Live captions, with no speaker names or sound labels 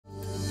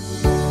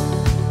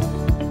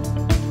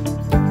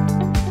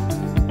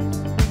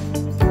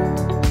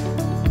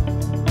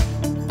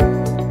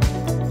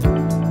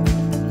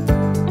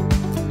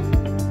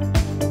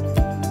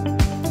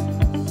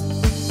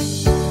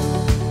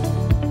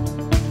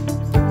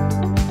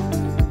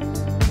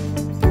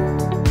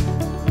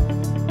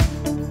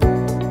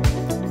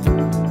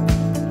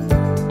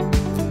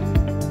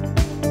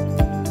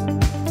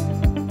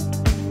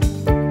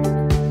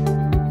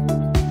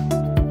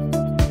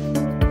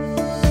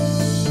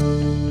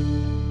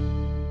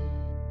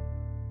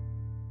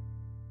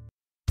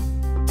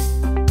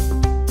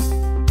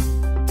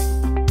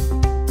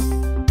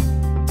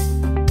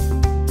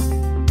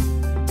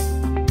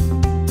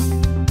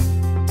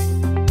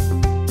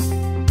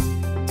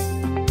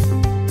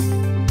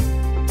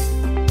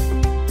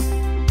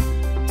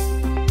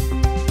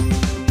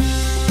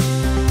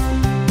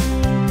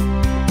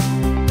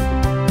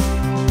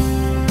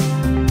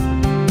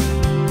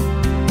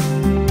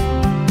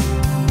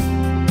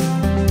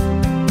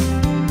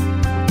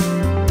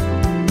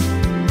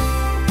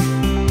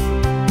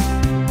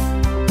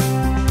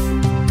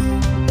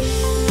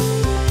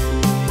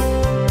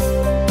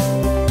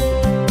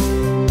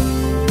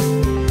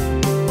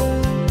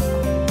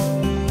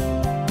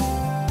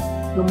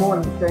Good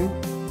morning,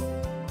 Saints.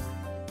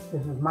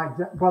 This is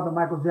Brother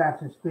Michael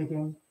Jackson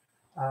speaking.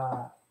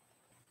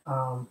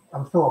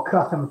 I'm so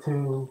accustomed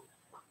to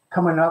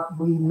coming up.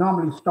 We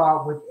normally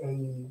start with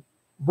a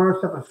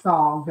verse of a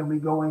song, then we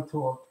go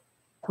into a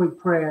quick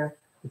prayer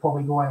before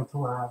we go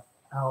into our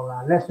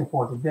lesson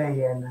for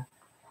today. And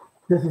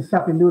this is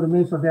something new to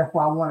me, so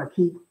therefore I want to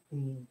keep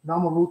the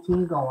normal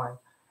routine going.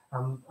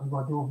 I'm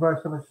going to do a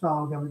verse of a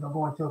song, then we're going to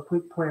go into a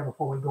quick prayer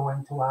before we go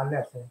into our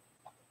lesson.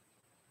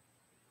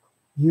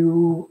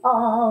 You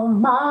are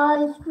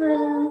my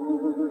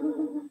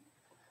strength,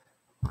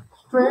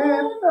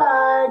 strength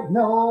like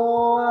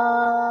no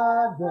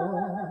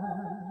other,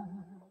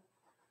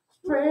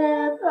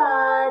 strength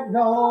like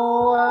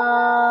no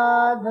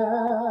other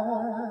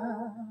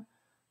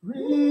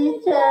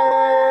reaches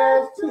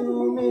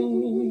to me.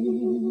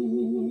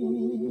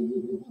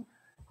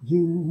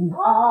 You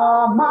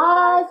are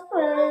my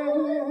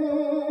strength,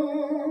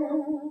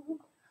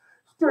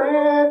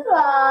 strength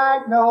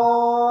like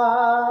no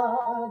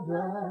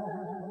other,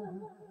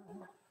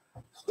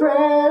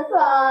 strength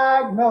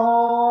like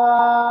no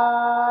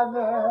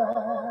other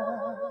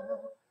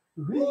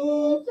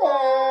reaches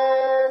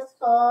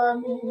for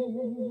me.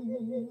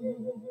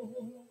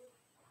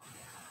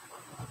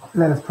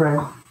 Let us pray.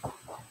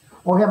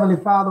 Oh, Heavenly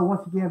Father,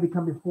 once again we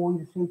come before you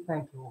to say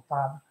thank you, oh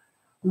Father.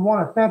 We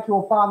want to thank you,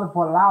 oh Father,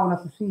 for allowing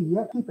us to see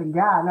you, keeping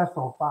guiding us,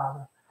 oh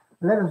Father.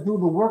 Let us do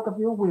the work of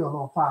your will,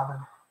 oh Father.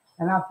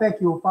 And I thank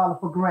you, oh Father,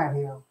 for Grant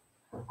Hill.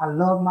 I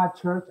love my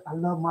church. I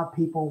love my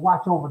people.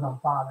 Watch over them,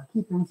 Father.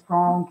 Keep them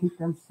strong. Keep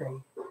them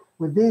safe.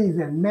 With these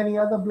and many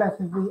other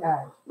blessings we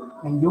ask.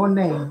 In your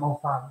name, oh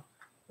Father.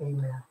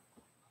 Amen.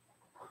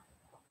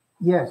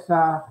 Yes,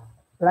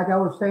 like I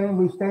was saying,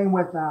 we're staying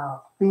with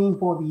our theme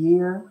for the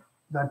year.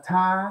 The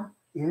time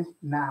is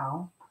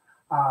now.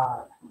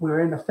 We're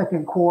in the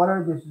second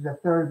quarter. This is the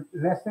third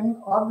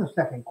lesson of the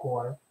second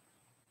quarter.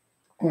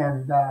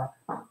 And the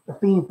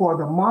theme for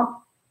the month,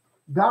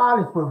 God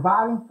is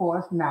providing for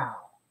us now.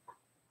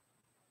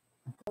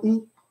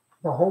 Eat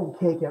the whole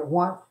cake at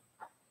once,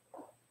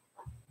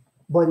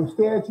 but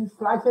instead you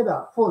slice it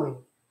up fully,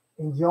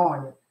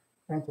 enjoying it,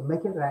 and to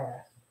make it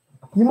last.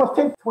 You must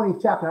take the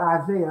 20th chapter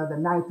of Isaiah, the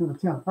 9th through the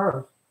 10th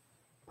verse,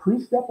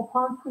 precept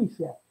upon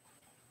precept,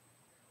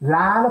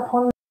 line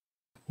upon line,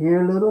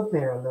 here a little,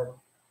 there a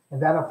little.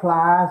 And that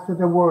applies to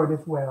the word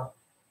as well.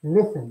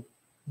 Listen,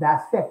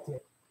 dissect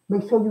it.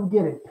 Make sure you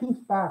get it piece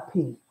by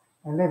piece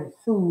and let it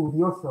soothe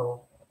your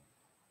soul.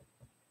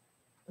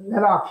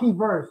 Let our key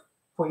verse,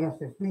 for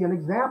instance, be an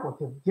example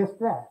to just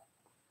that.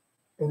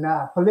 In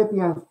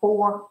Philippians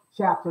 4,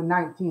 chapter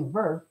 19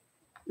 verse,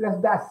 let's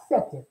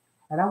dissect it.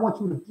 And I want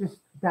you to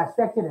just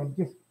dissect it and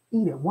just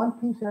eat it one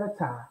piece at a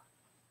time.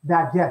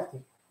 Digest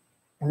it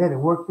and let it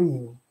work for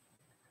you.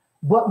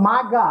 But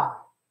my God,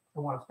 I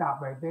want to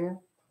stop right there,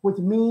 which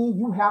means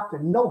you have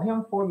to know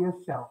him for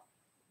yourself.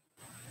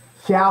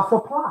 Shall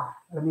supply.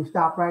 Let me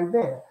stop right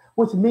there.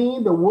 Which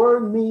means the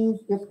word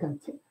means it's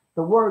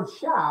the word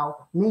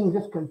shall means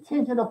it's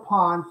contingent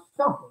upon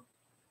something.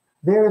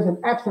 There is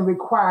an action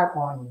required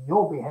on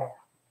your behalf.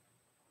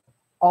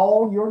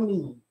 All your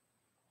needs.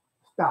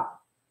 Stop.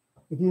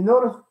 If you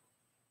notice,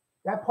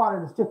 that part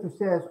of the scripture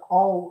says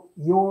all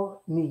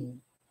your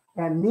needs.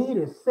 And need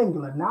is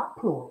singular, not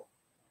plural.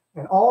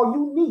 And all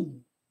you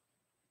need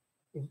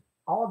is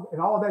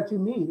all that you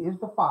need is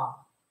the Father.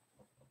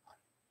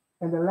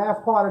 And the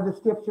last part of the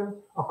scripture,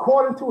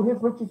 according to his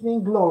riches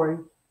in glory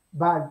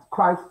by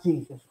Christ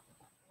Jesus.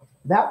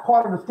 That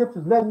part of the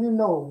scripture is letting you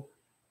know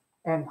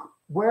and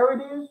where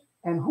it is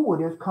and who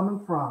it is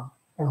coming from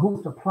and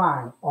who's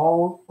supplying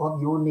all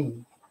of your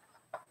needs.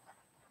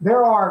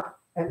 There are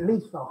at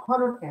least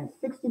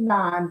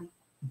 169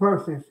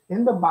 verses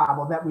in the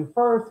Bible that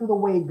refers to the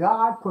way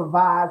God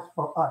provides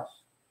for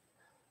us.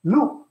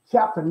 Luke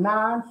chapter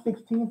 9,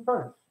 16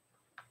 verse.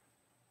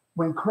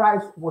 When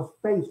Christ was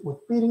faced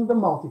with feeding the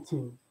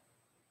multitude,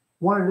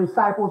 one of the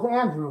disciples,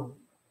 Andrew,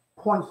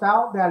 points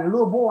out that a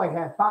little boy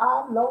had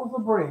 5 loaves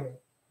of bread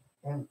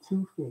and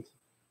 2 fish.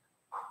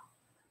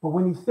 But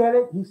when he said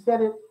it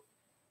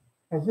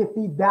as if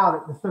he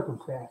doubted the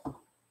circumstances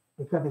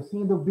because it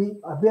seemed to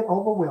be a bit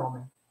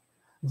overwhelming.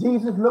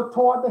 Jesus looked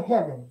toward the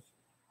heavens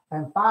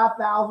and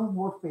 5,000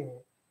 were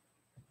fed.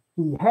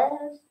 He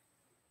has,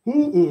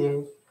 he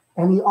is,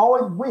 and he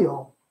always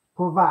will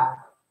provide.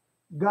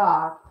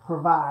 God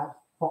provides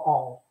for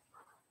all.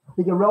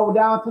 We can roll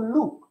down to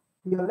Luke,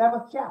 the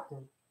 11th chapter.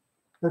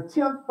 The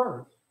 10th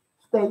verse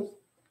states,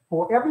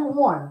 for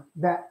everyone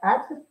that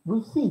asketh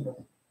receiveth,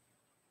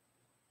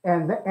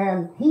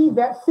 and he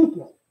that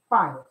seeketh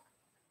findeth,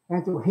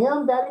 and to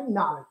him that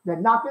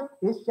knocketh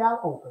it shall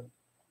open.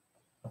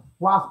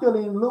 While still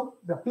in Luke,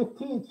 the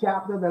 15th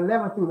chapter, the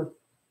 11th through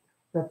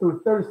the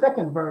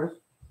 32nd verse,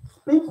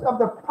 speaks of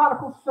the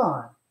prodigal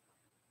son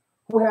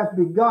who has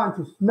begun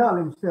to smell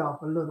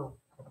himself a little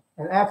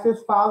and asks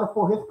his father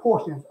for his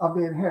portions of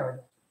the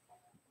inheritance.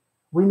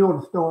 We know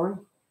the story.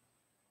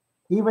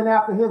 Even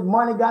after his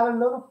money got a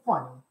little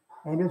funny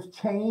and his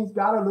change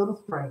got a little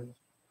strange,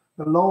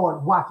 the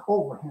Lord watched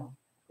over him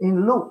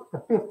In Luke, the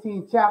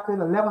 15th chapter,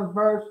 the 11th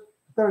verse,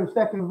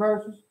 32nd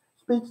verses,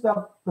 speaks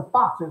of the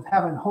foxes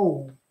having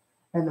holes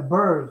and the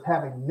birds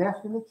having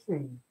nests in the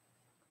trees,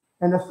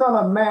 and the Son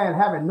of Man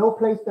having no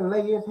place to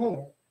lay his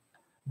head.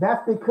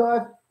 That's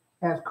because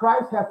as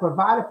Christ has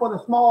provided for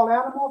the small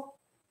animals,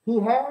 he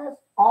has,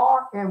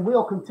 are, and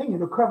will continue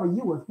to cover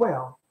you as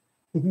well.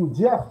 If you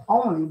just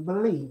only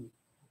believe,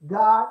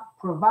 God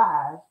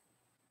provides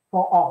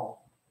for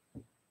all.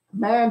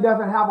 Man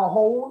doesn't have a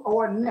hole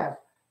or a nest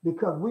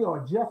because we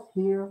are just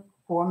here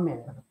for a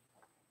minute.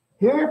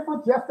 Here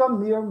for just a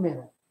mere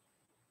minute.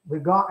 We're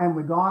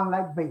gone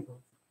like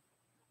vapors.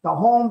 The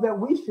home that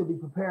we should be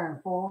preparing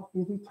for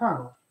is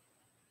eternal,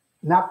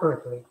 not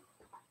earthly.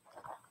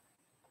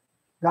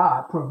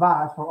 God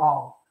provides for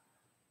all.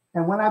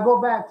 And when I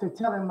go back to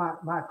telling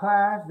my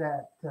class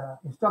that,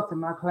 instructing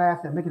my class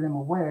and making them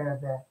aware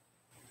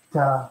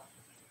that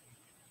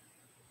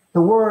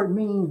the word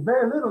means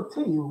very little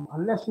to you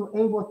unless you're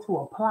able to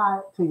apply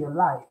it to your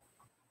life.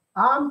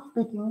 I'm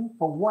speaking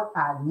for what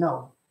I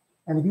know.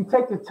 And if you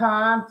take the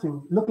time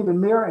to look in the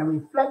mirror and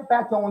reflect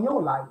back on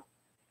your life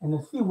and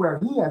to see where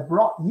he has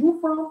brought you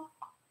from,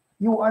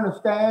 you will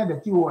understand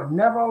that you are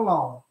never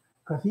alone.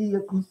 Because he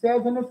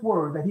says in his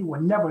word that he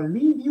will never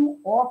leave you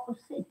or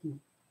forsake you.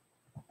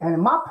 And in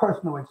my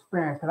personal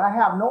experience, because I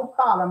have no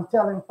problem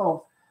telling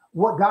folks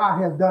what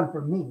God has done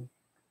for me.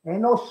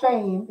 Ain't no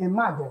shame in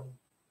my day.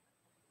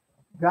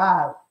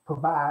 God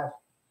provides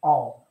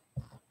all.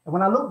 And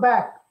when I look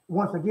back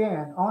once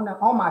again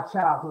on my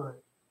childhood,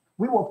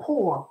 we were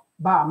poor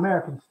by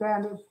American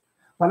standards.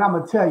 But I'm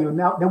going to tell you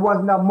now, there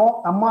wasn't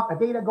a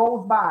day that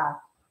goes by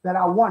that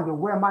I wonder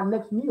where my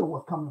next meal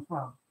was coming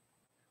from.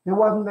 There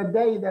wasn't a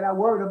day that I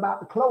worried about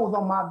the clothes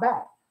on my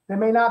back. They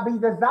may not be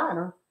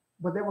designer,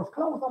 but there was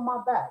clothes on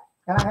my back.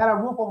 And I had a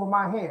roof over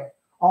my head.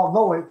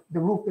 Although the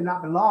roof did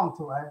not belong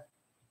to us,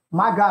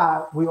 my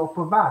God will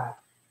provide.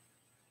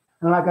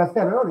 And like I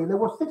said earlier, there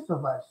were 6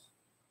 of us.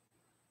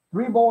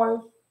 3 boys,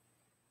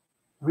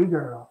 3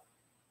 girls.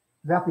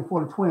 That's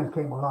before the twins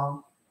came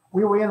along.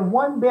 We were in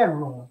one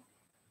bedroom.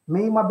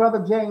 Me, my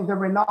brother James, and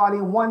Renard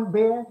in one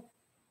bed.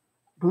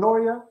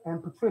 Gloria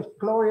and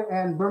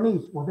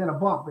Bernice was in a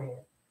bunk bed.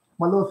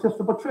 My little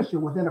sister Patricia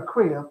was in a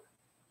crib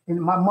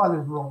in my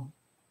mother's room.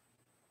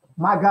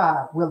 My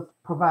God will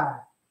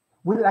provide.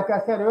 Like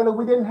I said earlier,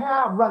 we didn't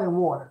have running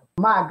water.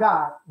 My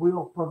God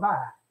will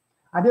provide.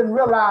 I didn't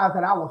realize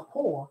that I was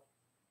poor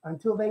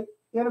until they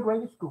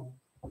integrated school.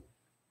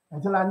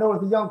 Until I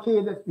noticed the young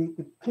kids,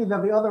 the kids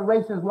of the other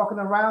races walking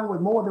around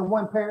with more than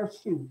 1 pair of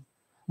shoes,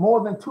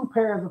 more than 2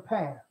 pairs of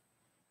pants,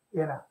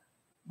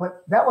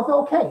 But that was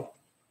okay.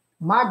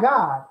 My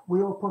God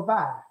will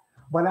provide.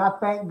 But I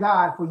thank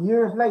God for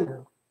years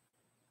later,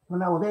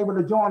 when I was able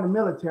to join the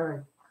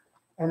military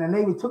and the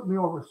Navy took me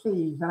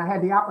overseas and I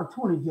had the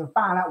opportunity to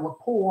find out what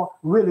poor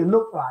really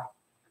looked like.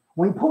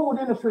 When we pulled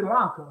into Sri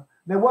Lanka,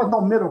 there was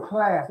no middle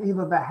class,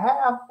 either the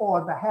have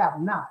or the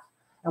have-nots.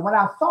 And when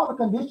I saw the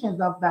conditions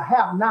of the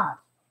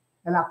have-nots,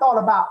 and I thought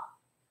about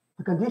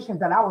the conditions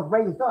that I was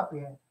raised up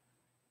in,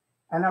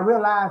 and I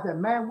realized that,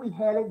 man, we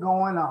had it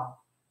going on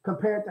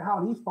compared to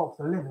how these folks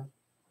are living.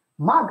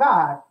 My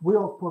God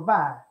will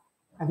provide,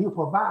 and he'll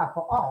provide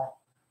for all.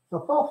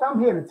 So, folks,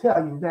 I'm here to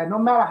tell you that no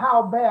matter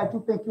how bad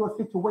you think your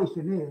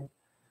situation is,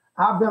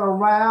 I've been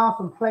around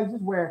some places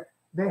where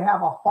they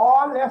have a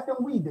far less than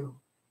we do.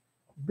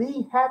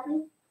 Be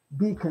happy,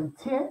 be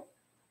content,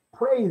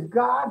 praise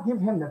God, give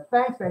him the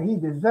thanks that he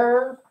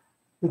deserves,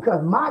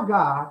 because my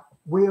God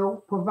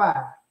will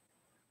provide.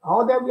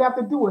 All that we have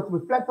to do is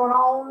reflect on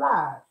our own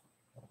lives.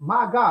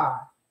 My God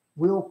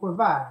will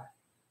provide.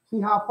 See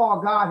how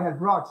far God has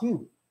brought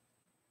you.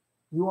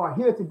 You are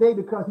here today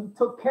because he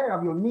took care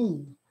of your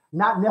needs,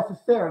 not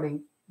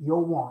necessarily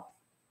your wants.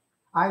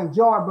 I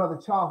enjoy Brother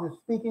Charles'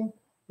 speaking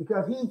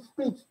because he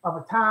speaks of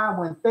a time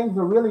when things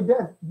were really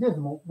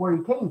dismal where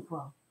he came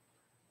from.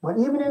 But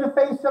even in the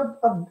face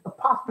of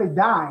possibly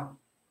dying,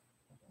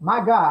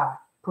 my God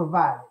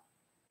provided.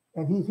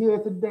 And he's here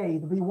today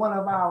to be one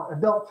of our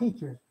adult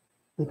teachers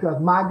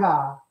because my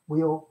God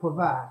will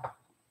provide.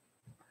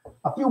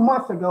 A few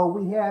months ago,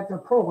 we had a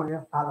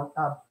program,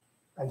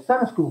 a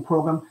Sunday school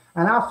program,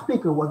 and our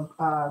speaker was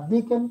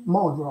Deacon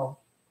Muldrow.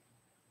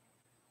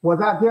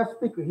 Was our guest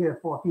speaker here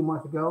for a few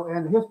months ago,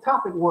 and his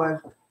topic was,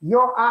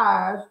 your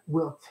eyes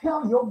will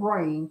tell your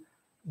brain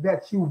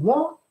that you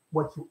want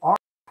what you are.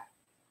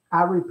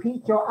 I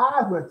repeat, your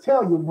eyes will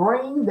tell your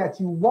brain that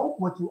you want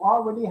what you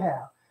already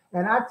have.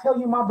 And I tell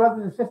you, my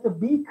brothers and sisters,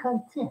 be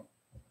content.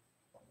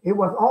 It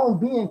was on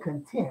being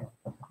content.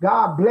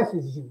 God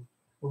blesses you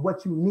with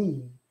what you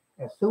need.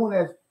 As soon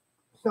as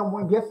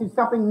someone gets you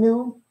something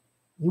new,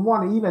 you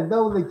want to, even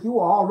though that you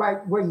are all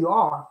right where you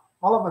are,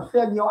 all of a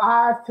sudden your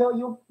eyes tell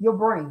you, your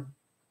brain,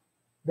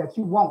 that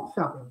you want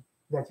something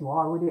that you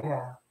already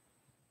have.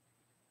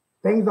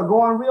 Things are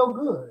going real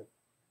good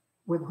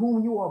with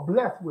whom you are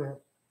blessed with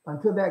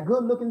until that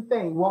good-looking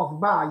thing walks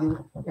by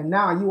you and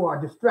now you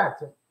are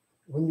distracted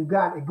when you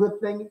got a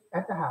good thing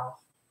at the house.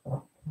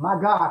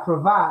 My God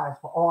provides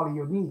for all of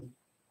your needs.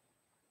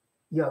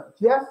 You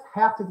just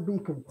have to be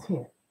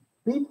content.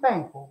 Be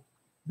thankful,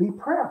 be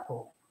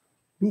prayerful,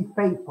 be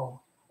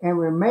faithful, and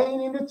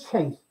remain in the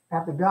chase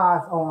after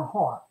God's own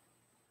heart.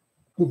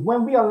 It's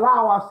when we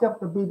allow ourselves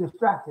to be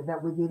distracted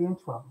that we get in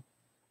trouble.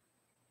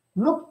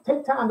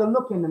 Take time to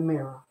look in the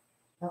mirror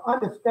and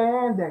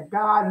understand that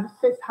God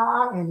sits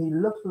high and he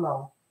looks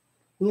low.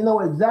 He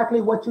knows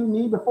exactly what you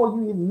need before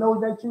you even know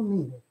that you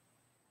need it.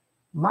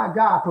 My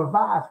God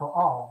provides for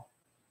all.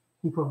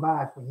 He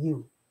provides for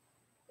you.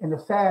 And the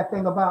sad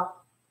thing about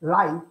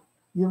life,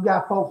 you've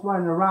got folks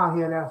running around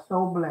here that are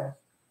so blessed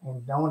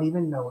and don't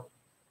even know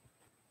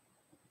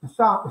it.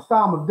 The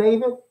Psalm of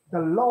David, the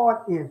Lord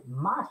is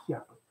my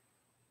shepherd.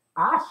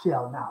 I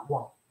shall not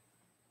want.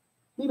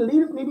 He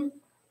leadeth me,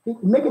 he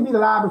maketh me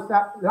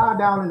lie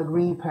down in the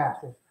green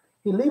pastures.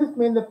 He leadeth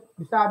me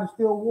beside the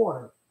still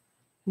water.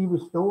 He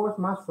restores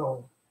my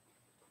soul.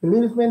 He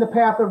leadeth me in the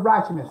path of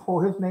righteousness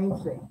for his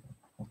name's sake.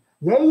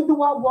 Yea,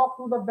 do I walk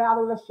through the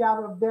valley of the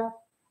shadow of death,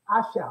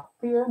 I shall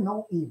fear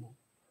no evil.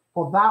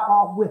 For thou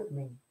art with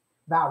me.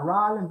 Thy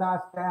rod and thy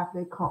staff,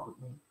 they comfort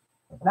me.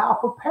 Thou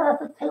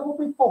preparest a table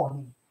before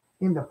me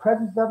in the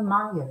presence of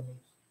my enemies.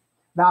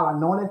 Thou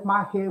anointest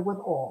my head with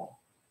oil.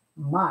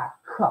 My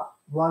cup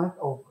runneth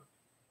over.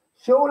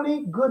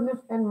 Surely goodness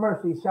and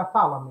mercy shall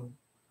follow me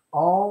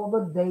all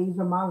the days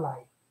of my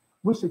life.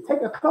 We should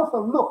take a closer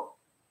look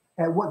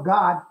at what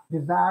God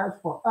desires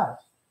for us.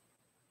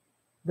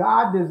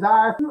 God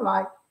desires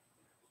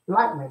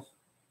likeness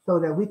so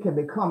that we can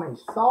become a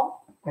salt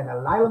and a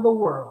light of the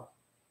world.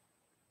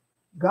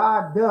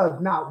 God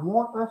does not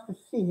want us to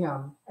see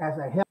him as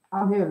a help.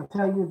 I'm here to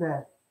tell you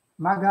that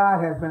my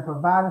God has been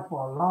providing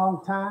for a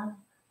long time.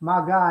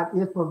 My God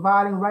is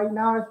providing right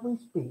now as we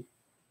speak.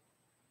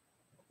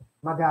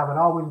 My God will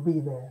always be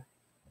there,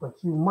 but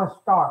you must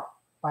start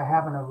by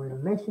having a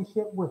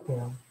relationship with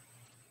him.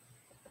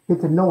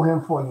 Get to know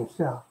him for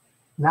yourself.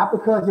 Not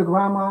because your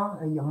grandma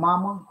and your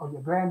mama or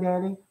your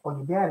granddaddy or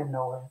your daddy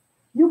know him.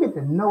 You get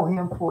to know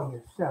him for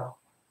yourself.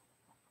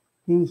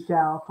 He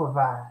shall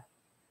provide.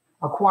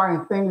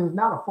 Acquiring things is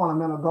not a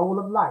fundamental goal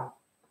of life.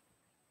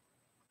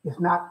 It's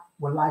not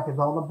what life is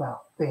all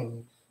about,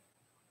 things.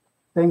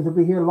 Things will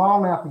be here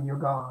long after you're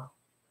gone.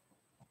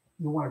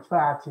 You want to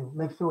try to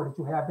make sure that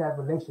you have that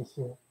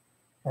relationship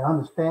and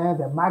understand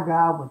that my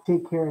God will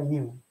take care of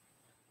you.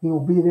 He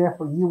will be there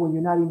for you when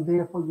you're not even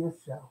there for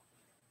yourself.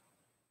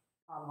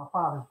 My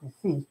father's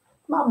deceased.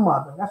 My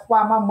mother. That's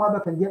why my mother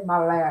can get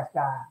my last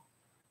dime.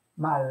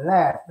 My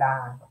last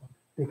dime.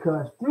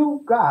 Because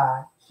through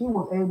God, she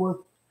was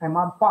able, and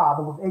my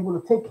father was able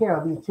to take care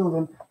of these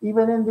children,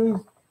 even in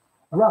these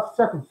rough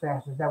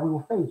circumstances that we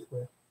were faced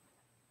with.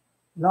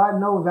 Lord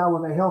knows I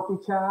was a healthy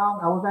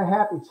child. I was a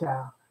happy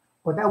child.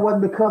 But that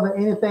wasn't because of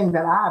anything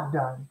that I've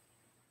done.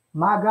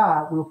 My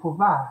God will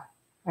provide.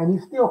 And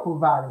he's still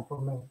providing for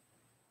me.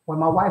 When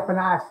my wife and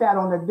I sat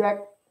on the deck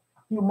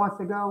a few months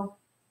ago,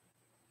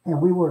 and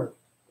we were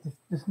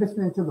just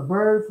listening to the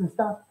birds and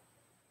stuff,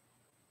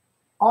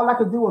 all I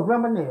could do was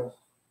reminisce.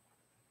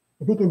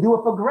 If he can do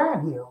it for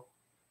Grand Hill,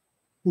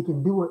 he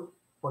can do it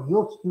for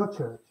your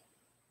church.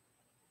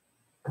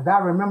 Because I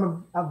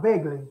remember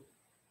vaguely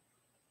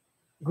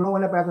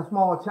growing up as a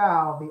small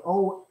child, the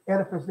old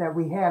edifice that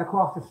we had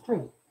across the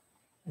street.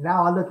 And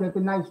now I look at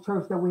the nice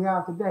church that we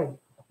have today.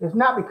 It's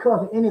not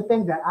because of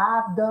anything that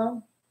I've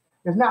done.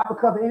 It's not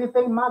because of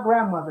anything my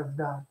grandmother's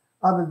done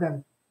other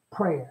than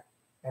prayer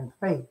and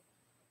faith.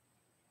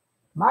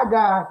 My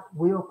God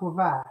will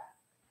provide.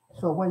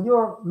 So when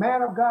you're a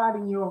man of God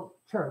in your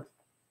church,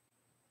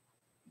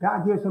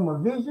 God gives him a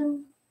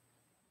vision,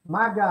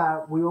 my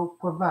God will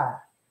provide.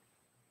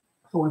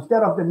 So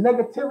instead of the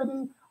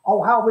negativity,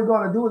 oh, how are we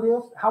going to do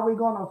this? How are we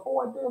going to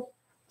afford this?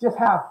 Just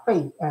have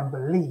faith and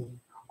believe.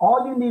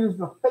 All you need is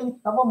the faith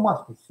of a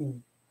mustard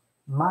seed.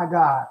 My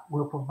God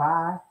will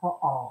provide for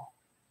all.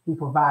 He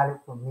provided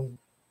for me,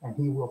 and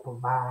he will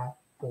provide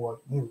for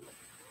you.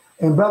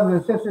 And brothers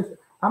and sisters,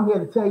 I'm here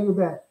to tell you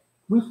that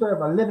we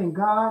serve a living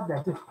God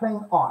that's just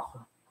plain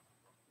awesome.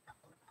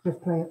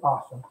 Just plain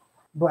awesome.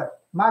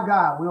 But my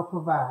God will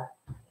provide.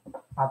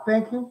 I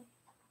thank you.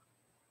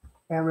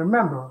 And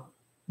remember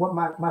what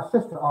my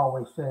sister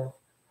always says,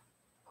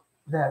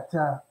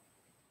 that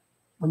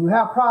when you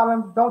have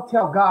problems, don't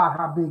tell God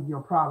how big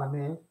your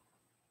problem is.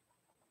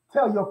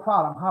 Tell your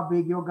problem how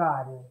big your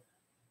God is.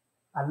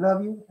 I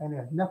love you, and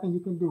there's nothing you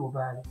can do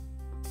about it.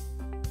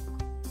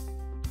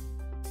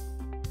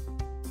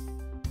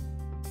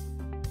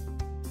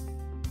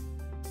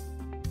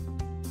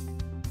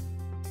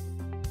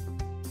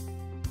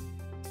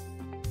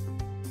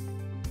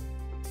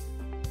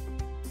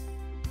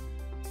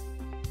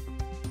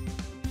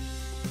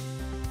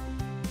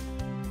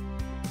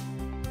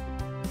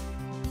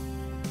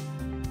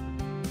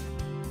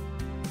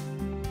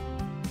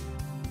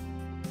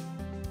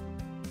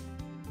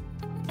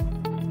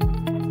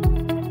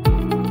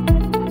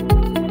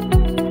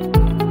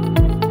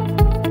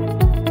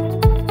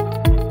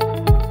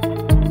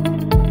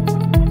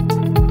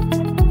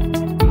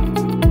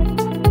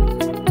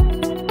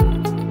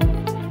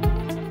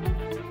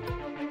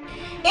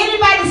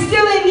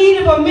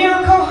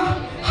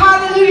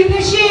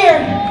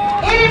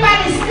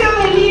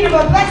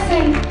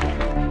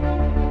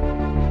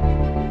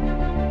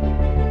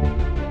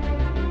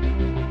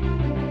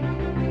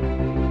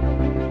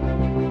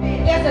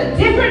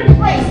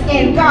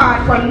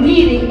 are for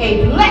needing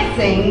a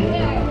blessing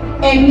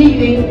and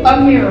needing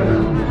a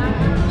miracle.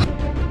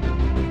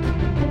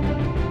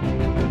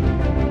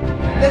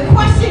 The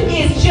question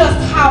is just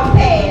how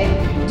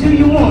bad do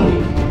you want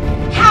it?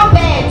 How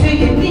bad do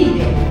you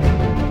need it?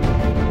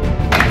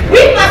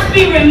 We must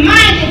be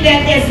reminded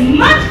that as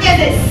much as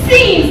it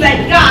seems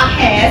that God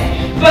has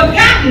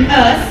forgotten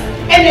us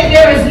and that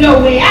there is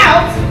no way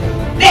out,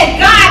 that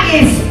God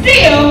is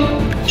still,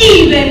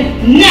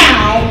 even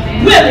now,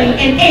 willing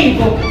and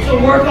able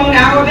to work on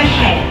our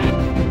behalf.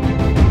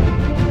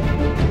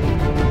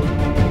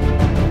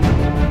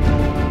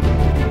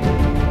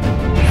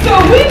 So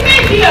we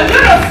may be a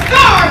little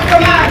scarred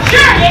from our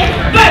journey,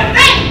 but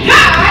thank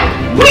God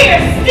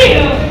we're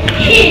still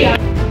here.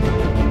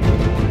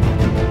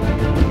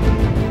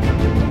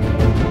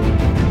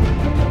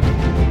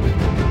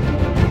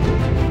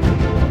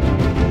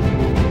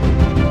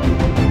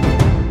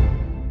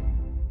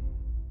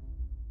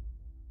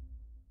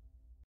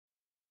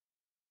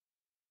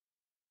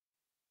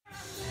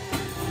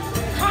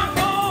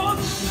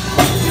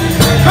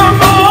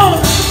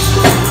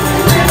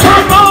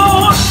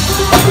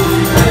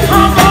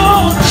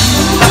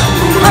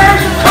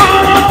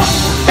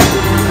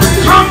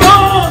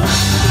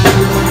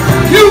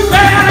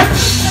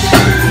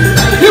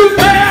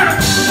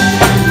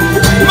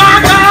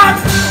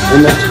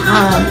 And the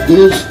time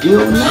is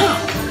still now.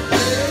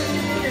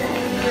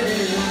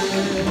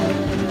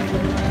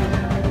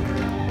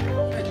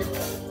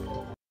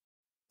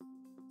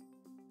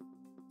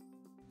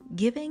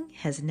 Giving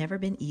has never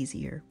been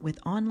easier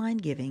with online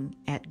giving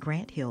at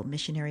Grant Hill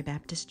Missionary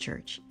Baptist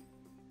Church.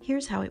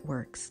 Here's how it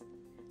works.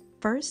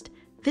 First,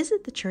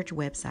 visit the church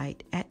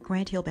website at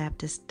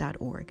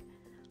granthillbaptist.org.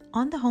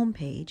 On the home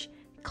page,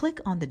 click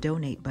on the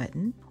Donate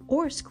button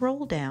or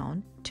scroll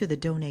down to the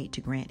Donate to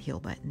Grant Hill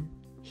button.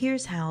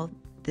 Here's how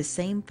the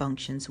same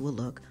functions will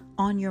look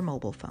on your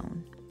mobile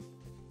phone.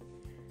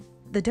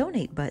 The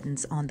Donate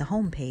buttons on the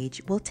home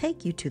page will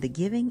take you to the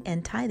Giving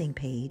and Tithing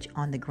page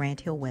on the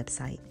Grant Hill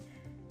website.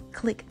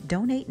 Click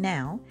Donate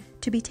Now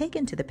to be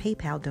taken to the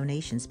PayPal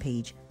donations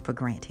page for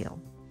Grant Hill.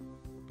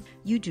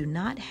 You do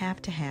not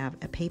have to have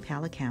a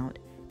PayPal account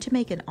to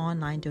make an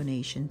online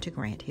donation to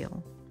Grant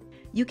Hill.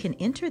 You can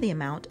enter the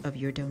amount of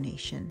your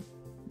donation.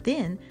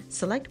 Then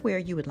select where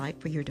you would like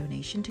for your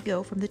donation to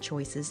go from the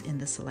choices in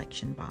the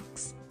selection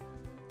box.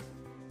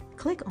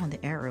 Click on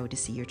the arrow to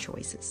see your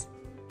choices.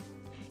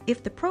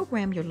 If the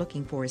program you're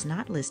looking for is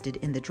not listed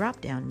in the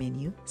drop-down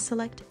menu,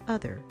 select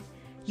Other.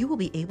 You will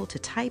be able to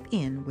type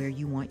in where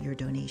you want your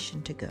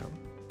donation to go.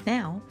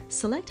 Now,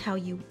 select how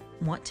you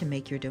want to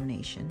make your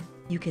donation.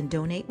 You can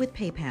donate with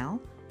PayPal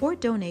or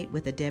donate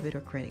with a debit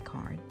or credit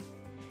card.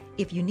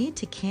 If you need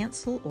to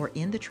cancel or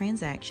end the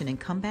transaction and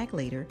come back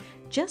later,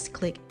 just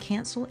click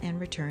Cancel and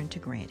Return to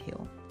Grant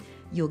Hill.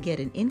 You'll get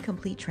an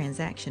incomplete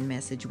transaction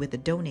message with the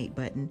Donate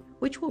button,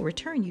 which will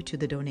return you to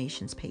the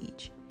donations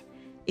page.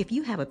 If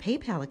you have a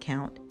PayPal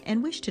account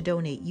and wish to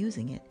donate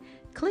using it,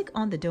 click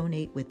on the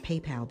Donate with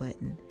PayPal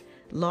button.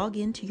 Log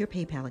into your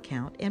PayPal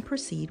account and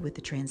proceed with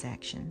the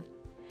transaction.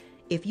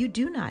 If you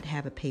do not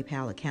have a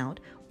PayPal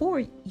account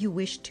or you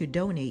wish to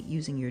donate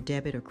using your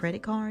debit or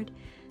credit card,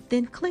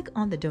 then click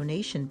on the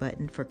Donation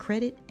button for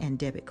credit and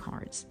debit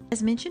cards.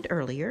 As mentioned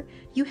earlier,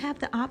 you have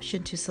the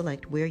option to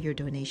select where your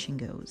donation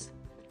goes.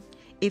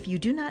 If you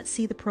do not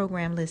see the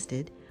program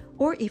listed,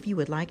 or if you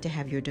would like to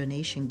have your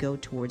donation go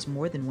towards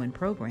more than one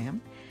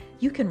program,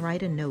 you can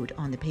write a note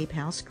on the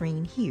PayPal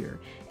screen here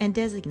and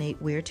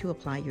designate where to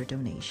apply your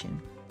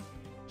donation.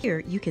 Here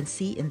you can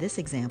see in this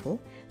example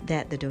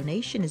that the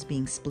donation is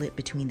being split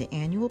between the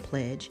annual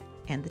pledge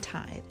and the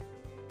tithe.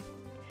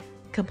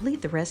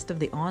 Complete the rest of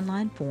the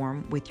online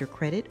form with your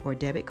credit or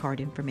debit card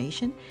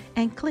information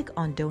and click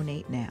on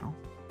Donate Now.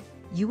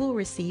 You will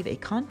receive a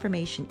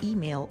confirmation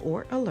email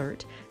or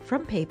alert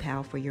from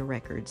PayPal for your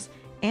records,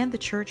 and the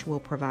church will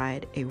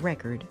provide a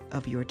record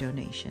of your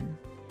donation.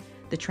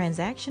 The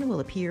transaction will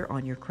appear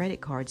on your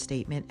credit card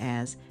statement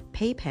as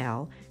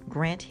PayPal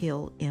Grant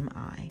Hill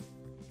MI.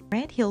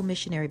 Grant Hill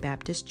Missionary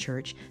Baptist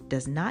Church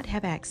does not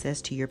have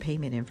access to your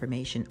payment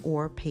information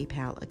or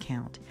PayPal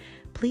account.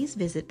 Please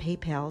visit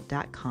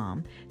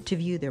paypal.com to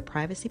view their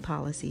privacy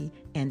policy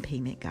and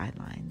payment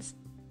guidelines.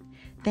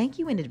 Thank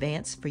you in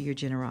advance for your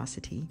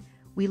generosity.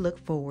 We look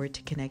forward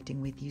to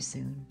connecting with you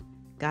soon.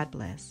 God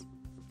bless.